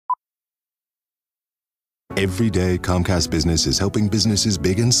Every day, Comcast Business is helping businesses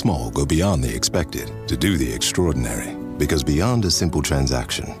big and small go beyond the expected to do the extraordinary. Because beyond a simple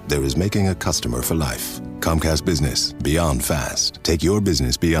transaction, there is making a customer for life. Comcast Business, beyond fast. Take your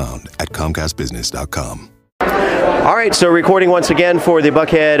business beyond at ComcastBusiness.com. All right, so recording once again for the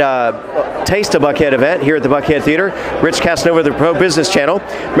Buckhead Taste of Buckhead event here at the Buckhead Theater. Rich Casanova, the Pro Business Channel,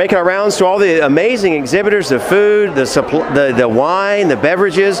 making our rounds to all the amazing exhibitors, the food, the wine, the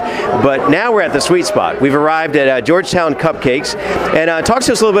beverages. But now we're at the sweet spot. We've arrived at Georgetown Cupcakes, and talk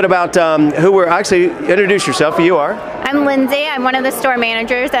to us a little bit about who we're actually. Introduce yourself. Who you are? I'm Lindsay. I'm one of the store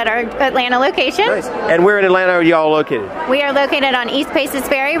managers at our Atlanta location. Nice. And where in Atlanta are y'all located? We are located on East Paces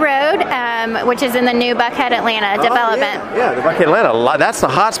Ferry Road, which is in the new Buckhead Atlanta development. Yeah, the Buckhead Atlanta. That's the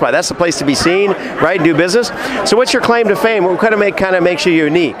hot spot. That's the place to be seen, right? Do business. So, what's your claim to fame? What kind of makes you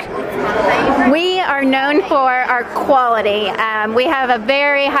unique? We are known for our quality. We have a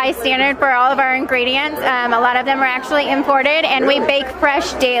very high standard for all of our ingredients. A lot of them are actually imported, and we bake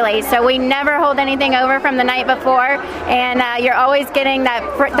fresh daily. So we never hold anything over from the night before, and you're always getting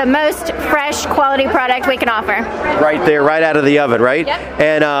the most fresh quality product we can offer. Right there, right out of the oven, right? Yep.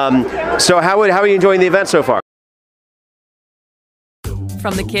 And so how are you enjoying the event so far?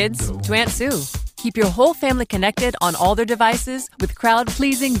 From the kids to Aunt Sue. Keep your whole family connected on all their devices with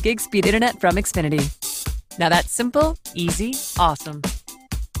crowd-pleasing gig-speed internet from Xfinity. Now that's simple, easy, awesome.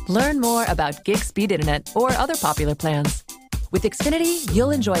 Learn more about gig-speed internet or other popular plans. With Xfinity,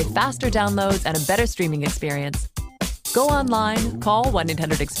 you'll enjoy faster downloads and a better streaming experience. Go online, call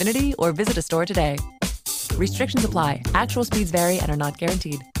 1-800-XFINITY or visit a store today. Restrictions apply. Actual speeds vary and are not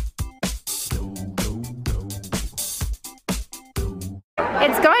guaranteed.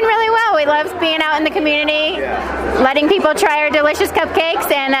 It's going really well. We love being out in the community, letting people try our delicious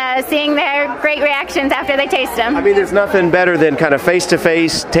cupcakes and seeing their great reactions after they taste them. I mean, there's nothing better than kind of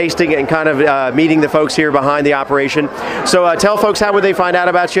face-to-face tasting and kind of meeting the folks here behind the operation. So tell folks, how would they find out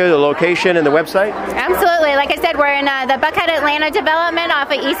about you, the location and the website? Absolutely. Like I said, we're in the Buckhead Atlanta development off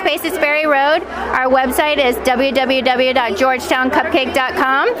of East Paces Ferry Road. Our website is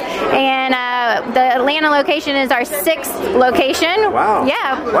www.georgetowncupcake.com, and the Atlanta location is our 6th location. Wow.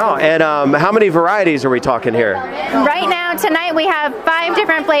 Yeah. Wow. And how many varieties are we talking here? Right now, tonight, we have 5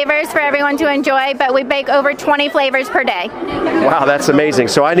 different flavors for everyone to enjoy, but we bake over 20 flavors per day. Wow, that's amazing.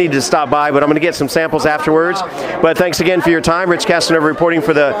 So I need to stop by, but I'm going to get some samples afterwards. But thanks again for your time. Rich Casanova reporting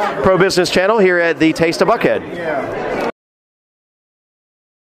for the Pro Business Channel here at the Taste of Buckhead.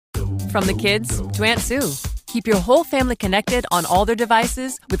 From the kids to Aunt Sue. Keep your whole family connected on all their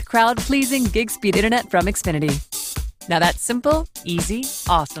devices with crowd-pleasing gig-speed internet from Xfinity. Now that's simple, easy,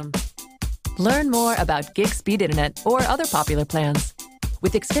 awesome. Learn more about gig-speed internet or other popular plans.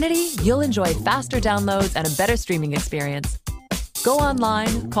 With Xfinity, you'll enjoy faster downloads and a better streaming experience. Go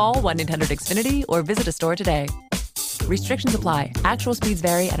online, call 1-800-XFINITY or visit a store today. Restrictions apply. Actual speeds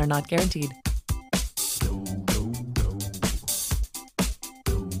vary and are not guaranteed.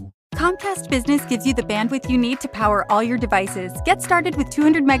 Comcast Business gives you the bandwidth you need to power all your devices. Get started with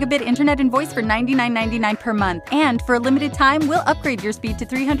 200 megabit internet and voice for $99.99 per month. And for a limited time, we'll upgrade your speed to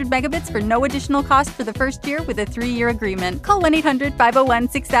 300 megabits for no additional cost for the first year with a 3-year agreement. Call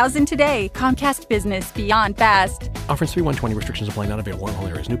 1-800-501-6000 today. Comcast Business, beyond fast. Offers 3120. Restrictions apply. Not available in all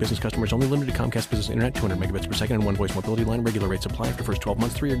areas. New business customers only. Limited Comcast Business Internet. 200 megabits per second and 1 voice mobility line. Regular rates apply after first 12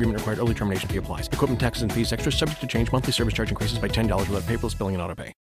 months. 3-year agreement required. Early termination fee applies. Equipment taxes and fees extra. Subject to change. Monthly service charge increases by $10 without paperless billing and auto pay.